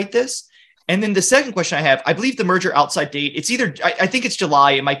how they fight this. And then the second question I have, I believe the merger outside date, it's either, I think it's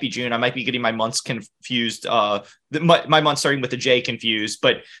July, it might be June. I might be getting my months confused. My month starting with a J confused,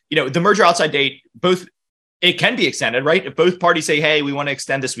 but the merger outside date, both, it can be extended, right? If both parties say, hey, we want to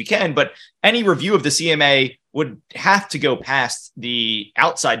extend this, we can, but any review of the CMA would have to go past the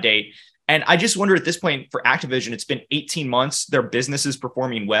outside date. And I just wonder at this point for Activision, it's been 18 months. Their business is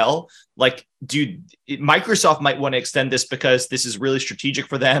performing well. Like, dude, Microsoft might want to extend this because this is really strategic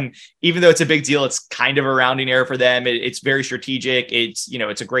for them. Even though it's a big deal, it's kind of a rounding error for them. It's very strategic. It's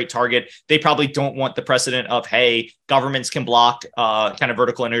a great target. They probably don't want the precedent of, hey, governments can block kind of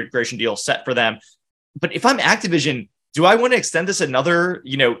vertical integration deal set for them. But if I'm Activision, do I want to extend this another,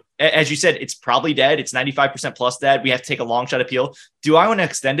 as you said, it's probably dead. It's 95% plus dead. We have to take a long shot appeal. Do I want to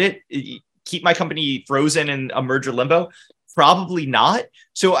extend it? Keep my company frozen in a merger limbo? Probably not.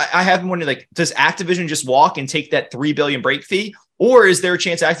 So I have been wondering, like, does Activision just walk and take that $3 billion break fee? Or is there a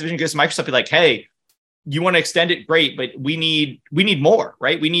chance Activision goes to Microsoft be like, hey, you want to extend it? Great, but we need more,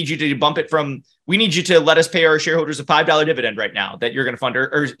 right? We need you to bump it from, we need you to let us pay our shareholders a $5 dividend right now that you're going to fund,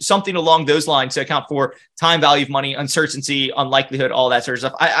 or something along those lines to account for time value of money, uncertainty, unlikelihood, all that sort of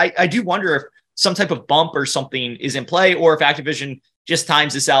stuff. I do wonder if some type of bump or something is in play, or if Activision just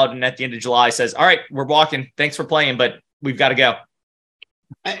times this out and at the end of July says, all right, we're walking, thanks for playing, but we've got to go.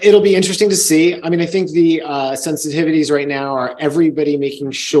 It'll be interesting to see. I mean, I think the sensitivities right now are everybody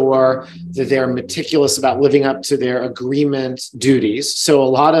making sure that they're meticulous about living up to their agreement duties. So a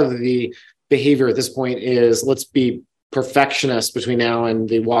lot of the behavior at this point is, let's be perfectionists between now and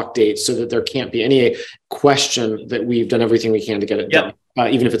the walk date so that there can't be any question that we've done everything we can to get it done,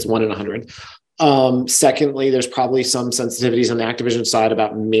 even if it's 1 in 100. Secondly, there's probably some sensitivities on the Activision side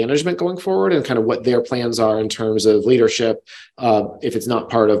about management going forward and kind of what their plans are in terms of leadership, if it's not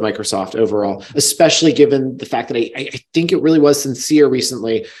part of Microsoft overall, especially given the fact that I think it really was sincere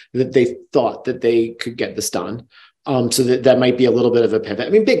recently that they thought that they could get this done. So that might be a little bit of a pivot. I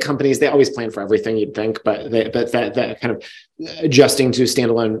mean, big companies, they always plan for everything, you'd think, but that kind of adjusting to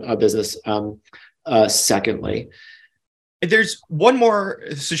standalone business. Secondly, there's one more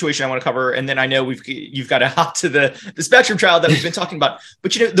situation I want to cover, and then I know you've got to hop to the Spectrum trial that we've been talking about.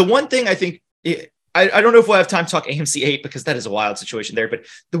 But the one thing I think, I don't know if we'll have time to talk AMC 8 because that is a wild situation there. But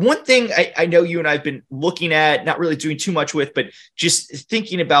the one thing I know you and I have been looking at, not really doing too much with, but just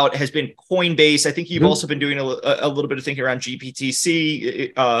thinking about, has been Coinbase. I think you've also been doing a little bit of thinking around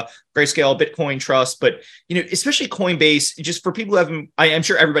GPTC, Grayscale, Bitcoin Trust. But, especially Coinbase, just for people who haven't, I'm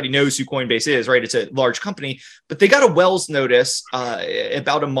sure everybody knows who Coinbase is, right? It's a large company, but they got a Wells notice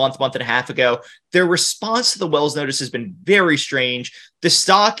about a month and a half ago. Their response to the Wells notice has been very strange. The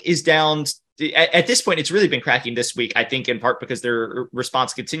stock is down. At this point, it's really been cracking this week, I think, in part because their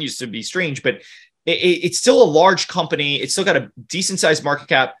response continues to be strange, but it's still a large company. It's still got a decent sized market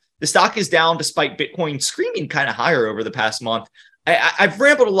cap. The stock is down despite Bitcoin screaming kind of higher over the past month. I've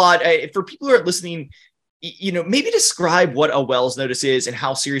rambled a lot. For people who are listening, maybe describe what a Wells notice is and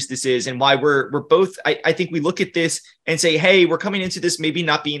how serious this is and why we're both, I think we look at this and say, hey, we're coming into this maybe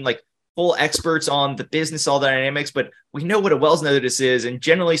not being like full experts on the business, all the dynamics, but we know what a Wells notice is. And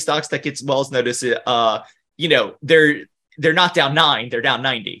generally stocks that gets Wells notice, they're not down 9, they're down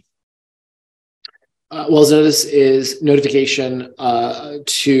 90. Wells notice is notification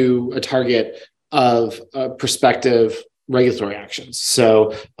to a target of prospective regulatory actions.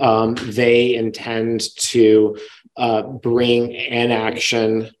 So they intend to bring an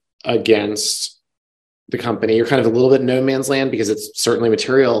action against the company. You're kind of a little bit in no man's land because it's certainly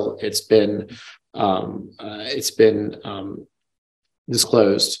material. It's been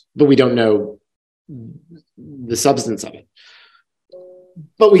disclosed, but we don't know the substance of it.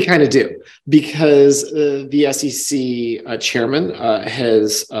 But we kind of do, because the SEC chairman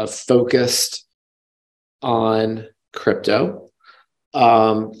has focused on crypto.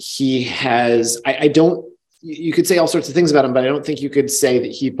 He has, you could say all sorts of things about him, but I don't think you could say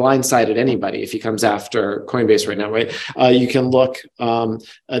that he blindsided anybody if he comes after Coinbase right now, right? You can look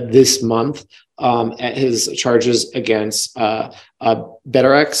this month at his charges against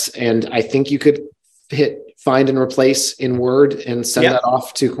BetterX, and I think you could hit find and replace in Word and send that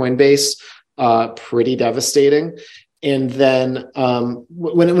off to Coinbase. Pretty devastating. And then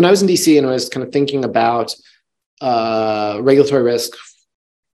when I was in DC and I was kind of thinking about regulatory risk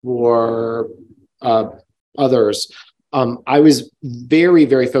for others, I was very,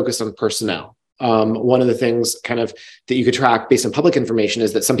 very focused on personnel. One of the things kind of that you could track based on public information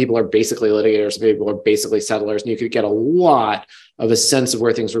is that some people are basically litigators, some people are basically settlers, and you could get a lot of a sense of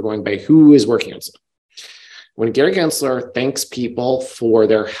where things were going by who is working on stuff. When Gary Gensler thanks people for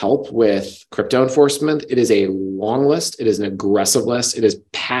their help with crypto enforcement, it is a long list. It is an aggressive list. It is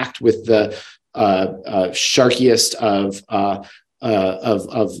packed with the sharkiest of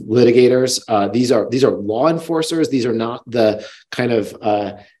litigators. These are law enforcers. These are not the kind of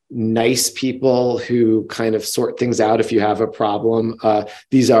nice people who kind of sort things out if you have a problem.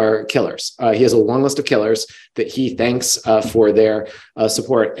 These are killers. He has a long list of killers that he thanks for their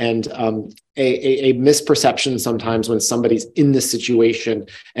support. And a misperception sometimes when somebody's in this situation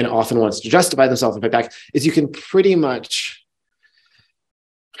and often wants to justify themselves and fight back is you can pretty much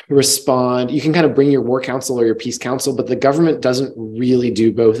respond. You can kind of bring your war counsel or your peace counsel, but the government doesn't really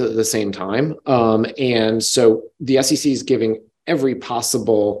do both at the same time. And so the SEC is giving every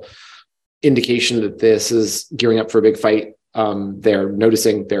possible indication that this is gearing up for a big fight. They're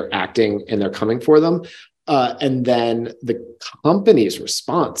noticing, they're acting, and they're coming for them. And then the company's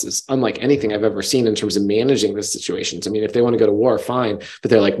response is unlike anything I've ever seen in terms of managing this situations. I mean, if they want to go to war, fine,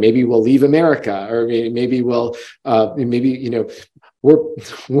 but they're like, maybe we'll leave America, or maybe we'll, we're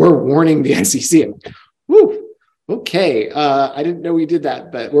warning the SEC. Woo, okay, I didn't know we did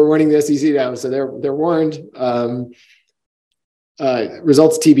that, but we're warning the SEC now, so they're warned.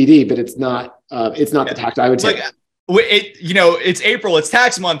 Results TBD, but it's not the tact I would take. It's April, it's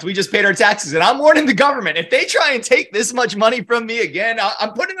tax month. We just paid our taxes, and I'm warning the government. If they try and take this much money from me again,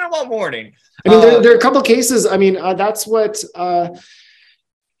 I'm putting them on warning. I mean, there are a couple of cases. I mean, that's what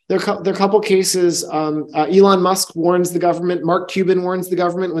there are a couple of cases. Elon Musk warns the government. Mark Cuban warns the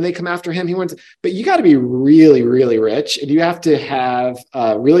government when they come after him. He warns, but you got to be really, really rich, and you have to have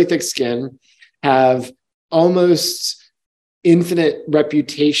really thick skin, have almost infinite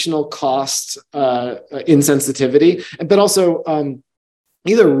reputational cost, insensitivity, but also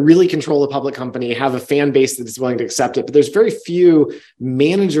either really control a public company, have a fan base that is willing to accept it. But there's very few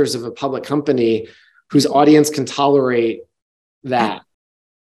managers of a public company whose audience can tolerate that.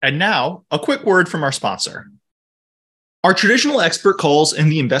 And now, a quick word from our sponsor. Are traditional expert calls in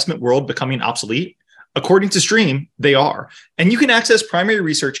the investment world becoming obsolete? According to Stream, they are. And you can access primary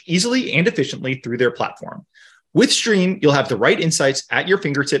research easily and efficiently through their platform. With Stream, you'll have the right insights at your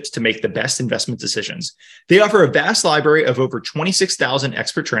fingertips to make the best investment decisions. They offer a vast library of over 26,000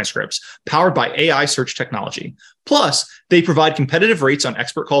 expert transcripts powered by AI search technology. Plus, they provide competitive rates on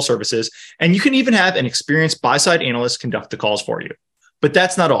expert call services, and you can even have an experienced buy-side analyst conduct the calls for you. But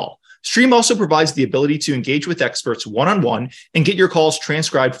that's not all. Stream also provides the ability to engage with experts one-on-one and get your calls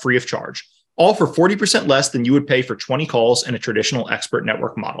transcribed free of charge, all for 40% less than you would pay for 20 calls in a traditional expert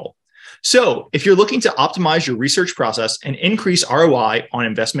network model. So if you're looking to optimize your research process and increase ROI on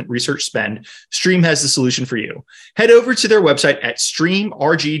investment research spend, Stream has the solution for you. Head over to their website at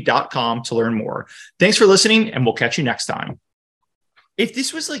streamrg.com to learn more. Thanks for listening, and we'll catch you next time. If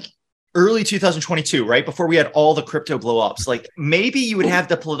this was like early 2022, right before we had all the crypto blowups, like maybe you would have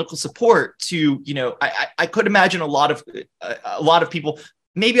the political support to, I could imagine a lot of people,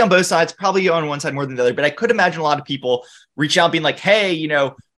 maybe on both sides, probably on one side more than the other, but I could imagine a lot of people reach out being like, hey,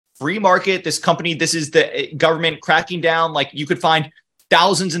 free market, this company, this is the government cracking down. Like you could find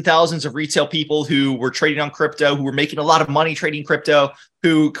thousands and thousands of retail people who were trading on crypto, who were making a lot of money trading crypto,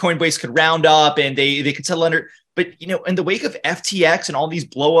 who Coinbase could round up and they could settle under. But, in the wake of FTX and all these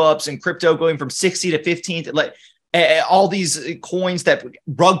blowups and crypto going from 60 to 15, like all these coins that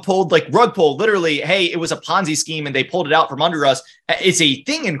rug pulled, literally, hey, it was a Ponzi scheme and they pulled it out from under us. It's a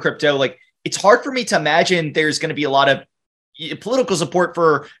thing in crypto. Like it's hard for me to imagine there's going to be a lot of political support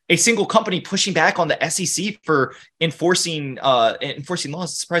for a single company pushing back on the SEC for enforcing laws.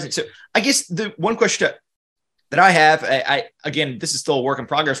 It's surprising. So I guess the one question that I have, again, this is still a work in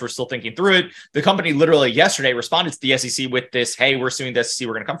progress. We're still thinking through it. The company literally yesterday responded to the SEC with this, hey, we're suing the SEC.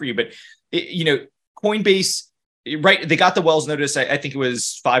 We're going to come for you. But, Coinbase, right, they got the Wells notice. I think it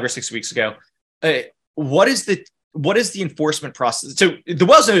was 5 or 6 weeks ago. What is the enforcement process? So the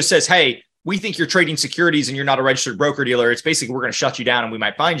Wells notice says, hey, we think you're trading securities and you're not a registered broker dealer. It's basically, we're going to shut you down and we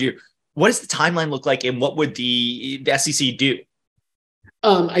might find you. What does the timeline look like? And what would the SEC do?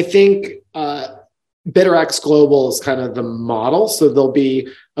 I think BitterX Global is kind of the model. So there'll be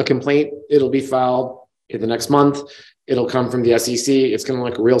a complaint. It'll be filed in the next month. It'll come from the SEC. It's going to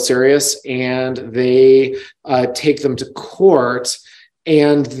look real serious. And they take them to court.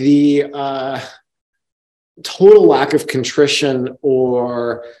 And the total lack of contrition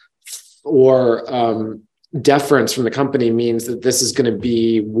or deference from the company means that this is going to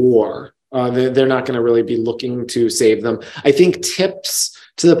be war. They're not going to really be looking to save them. I think tips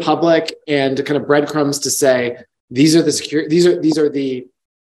to the public and kind of breadcrumbs to say these are the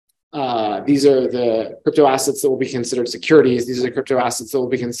crypto assets that will be considered securities. These are the crypto assets that will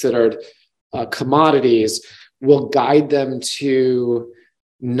be considered commodities. Will guide them to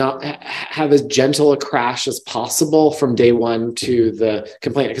not have as gentle a crash as possible from day one to the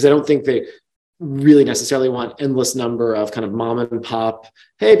complainant, because I don't think they really necessarily want endless number of kind of mom and pop.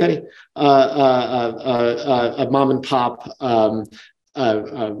 Hey, Penny, a mom and pop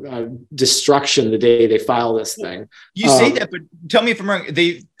destruction the day they file this thing. You say that, but tell me if I'm wrong.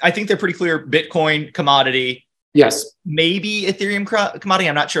 I think they're pretty clear. Bitcoin commodity. Yes. Maybe Ethereum commodity.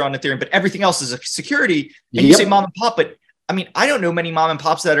 I'm not sure on Ethereum, but everything else is a security. And you say mom and pop, but I mean, I don't know many mom and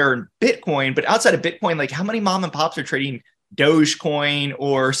pops that are in Bitcoin, but outside of Bitcoin, like how many mom and pops are trading Dogecoin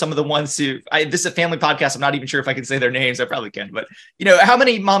or some of the ones this is a family podcast. I'm not even sure if I can say their names. I probably can, but how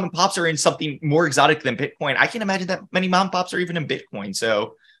many mom and pops are in something more exotic than Bitcoin? I can't imagine that many mom and pops are even in Bitcoin.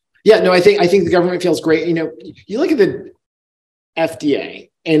 So yeah, no, I think the government feels great. You look at the FDA,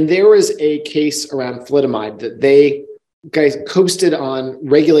 and there was a case around thalidomide that they guys coasted on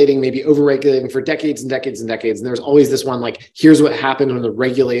regulating, maybe over-regulating for decades and decades and decades. And there's always this one, like, here's what happened when the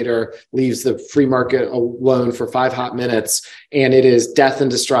regulator leaves the free market alone for 5 hot minutes, and it is death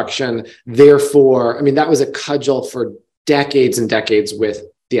and destruction. Therefore, I mean, that was a cudgel for decades and decades with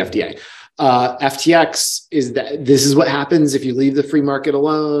the FDA. FTX is that this is what happens if you leave the free market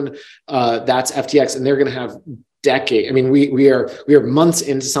alone. That's FTX, and they're going to have decade. I mean, we are months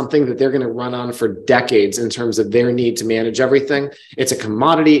into something that they're going to run on for decades in terms of their need to manage everything. It's a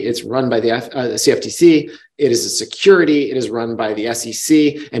commodity. It's run by the CFTC. It is a security. It is run by the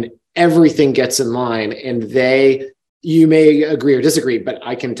SEC, and everything gets in line. And you may agree or disagree, but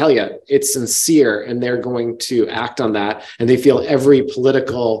I can tell you it's sincere, and they're going to act on that. And they feel every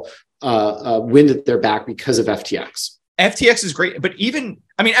political wind at their back because of FTX. FTX is great, but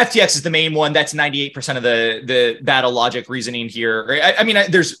FTX is the main one. That's 98% of the battle logic reasoning here. I mean,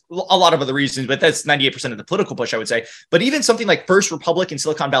 there's a lot of other reasons, but that's 98% of the political push, I would say. But even something like First Republic and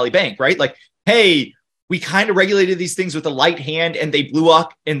Silicon Valley Bank, right? Like, hey, we kind of regulated these things with a light hand, and they blew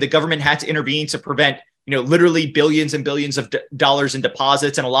up, and the government had to intervene to prevent, literally billions and billions of dollars in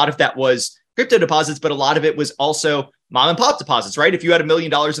deposits. And a lot of that was crypto deposits, but a lot of it was also mom and pop deposits, right? If you had $1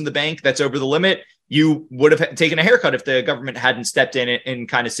 million in the bank that's over the limit, you would have taken a haircut if the government hadn't stepped in and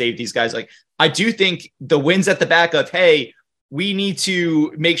kind of saved these guys. Like, I do think the wins at the back of, hey, we need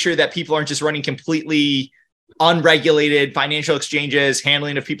to make sure that people aren't just running completely unregulated financial exchanges,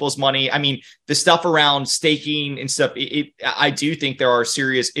 handling of people's money. I mean, the stuff around staking and stuff, I do think there are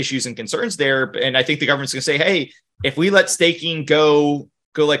serious issues and concerns there. And I think the government's going to say, hey, if we let staking go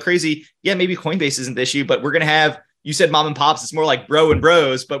like crazy, yeah, maybe Coinbase isn't the issue, but we're going to have, you said mom and pops, it's more like bro and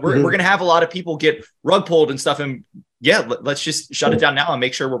bros, but we're going to have a lot of people get rug pulled and stuff. And yeah, let's just shut it down now and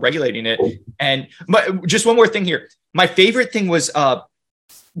make sure we're regulating it. And just one more thing here. My favorite thing was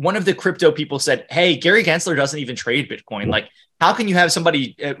one of the crypto people said, hey, Gary Gensler doesn't even trade Bitcoin. Like, how can you have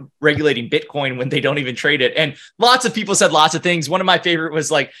somebody regulating Bitcoin when they don't even trade it? And lots of people said lots of things. One of my favorite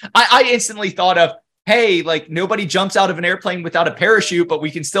was like, I instantly thought of, hey, like, nobody jumps out of an airplane without a parachute, but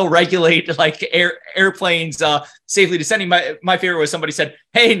we can still regulate like airplanes safely descending. My favorite was somebody said,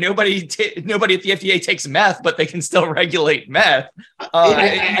 hey, nobody at the FDA takes meth, but they can still regulate meth.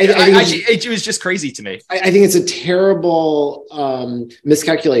 It was just crazy to me. I think it's a terrible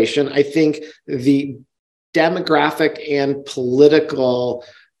miscalculation. I think the demographic and political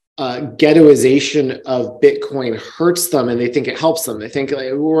ghettoization of Bitcoin hurts them, and they think it helps them. They think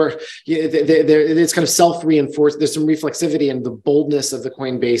it's kind of self-reinforced. There's some reflexivity in the boldness of the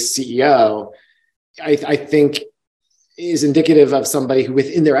Coinbase CEO. I think is indicative of somebody who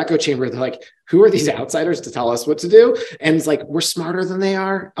within their echo chamber, they're like, who are these outsiders to tell us what to do? And it's like, we're smarter than they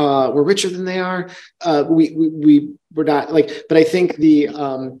are. We're richer than they are. We're not like, but I think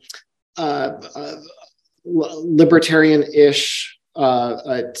the libertarian-ish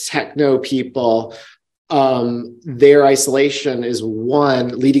techno people, their isolation is one,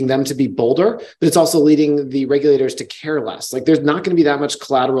 leading them to be bolder, but it's also leading the regulators to care less. Like, there's not going to be that much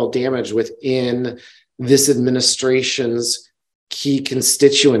collateral damage within this administration's key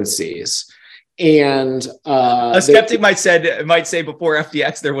constituencies. And a skeptic might say before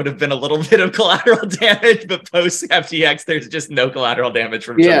FTX there would have been a little bit of collateral damage, but post FTX there's just no collateral damage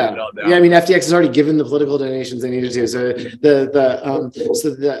from yeah. I mean, FTX has already given the political donations they needed to, so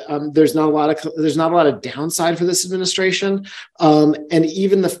there's not a lot of downside for this administration, and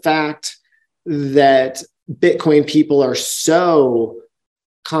even the fact that Bitcoin people are so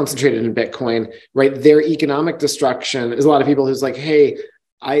concentrated in Bitcoin, right? Their economic destruction is a lot of people who's like, hey,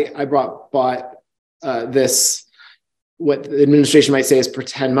 I bought this, what the administration might say is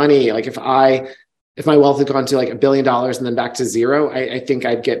pretend money. Like if my wealth had gone to like $1 billion and then back to zero, I think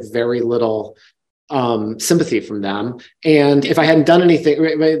I'd get very little sympathy from them. And if I hadn't done anything,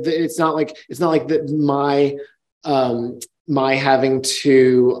 it's not like that my having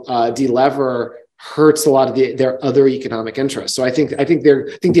to delever hurts a lot of their other economic interests. So I think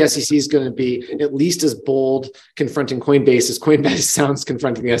the SEC is going to be at least as bold confronting Coinbase as Coinbase sounds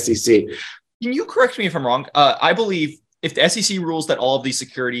confronting the SEC. Can you correct me if I'm wrong? I believe if the SEC rules that all of these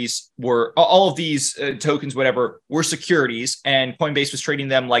securities were, all of these tokens, whatever, were securities, and Coinbase was trading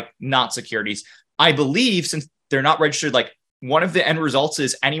them like not securities, I believe since they're not registered, like one of the end results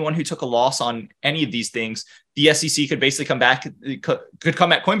is anyone who took a loss on any of these things, the SEC could basically come at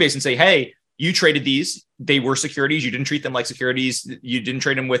Coinbase and say, hey, you traded these, they were securities, you didn't treat them like securities, you didn't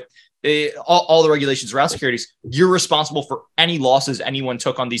trade them with all the regulations around securities. You're responsible for any losses anyone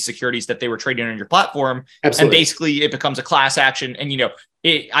took on these securities that they were trading on your platform. Absolutely. And basically it becomes a class action. And,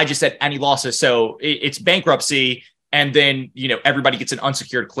 I just said any losses. So it's bankruptcy. And then, everybody gets an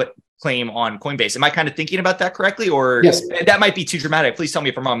unsecured claim on Coinbase. Am I kind of thinking about that correctly? Or yes, that might be too dramatic. Please tell me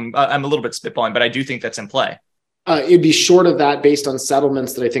if I'm wrong. I'm a little bit spitballing, but I do think that's in play. It'd be short of that based on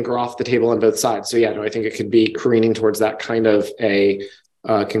settlements that I think are off the table on both sides. So I think it could be careening towards that kind of a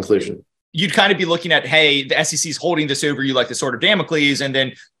conclusion. You'd kind of be looking at, hey, the SEC is holding this over you like the sword of Damocles. And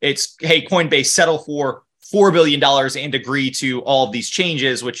then it's, hey, Coinbase, settle for $4 billion and agree to all of these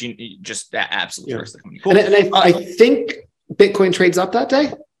changes, which you just absolutely hurts the company. Cool. And I think Bitcoin trades up that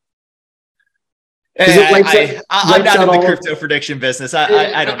day. I'm not in the crypto prediction business.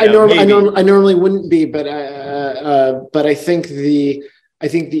 I don't know. I normally wouldn't be, but I think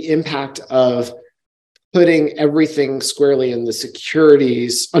the impact of putting everything squarely in the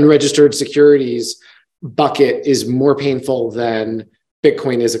securities, unregistered securities bucket is more painful than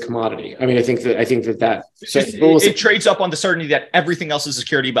Bitcoin is a commodity. I mean, I think that it trades up on the certainty that everything else is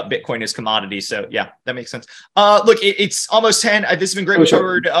security, but Bitcoin is commodity. So yeah, that makes sense. Look, it's almost 10. This has been great. We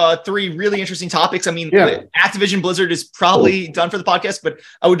covered 3 really interesting topics. I mean, Activision Blizzard is probably done for the podcast, but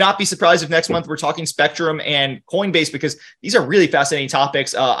I would not be surprised if next month we're talking Spectrum and Coinbase, because these are really fascinating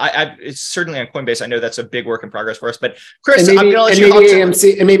topics. It's certainly on Coinbase. I know that's a big work in progress for us, but Chris, I'm going to let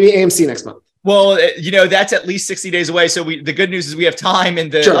you maybe AMC next month. Well, that's at least 60 days away. So the good news is we have time.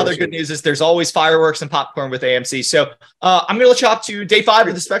 And the other good news is there's always fireworks and popcorn with AMC. So I'm going to let you off to day 5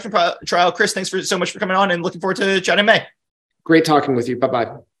 of the Spectrum trial. Chris, thanks so much for coming on and looking forward to chatting in May. Great talking with you.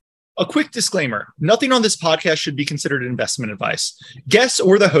 Bye-bye. A quick disclaimer. Nothing on this podcast should be considered investment advice. Guests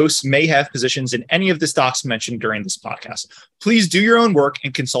or the hosts may have positions in any of the stocks mentioned during this podcast. Please do your own work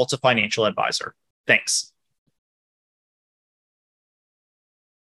and consult a financial advisor. Thanks.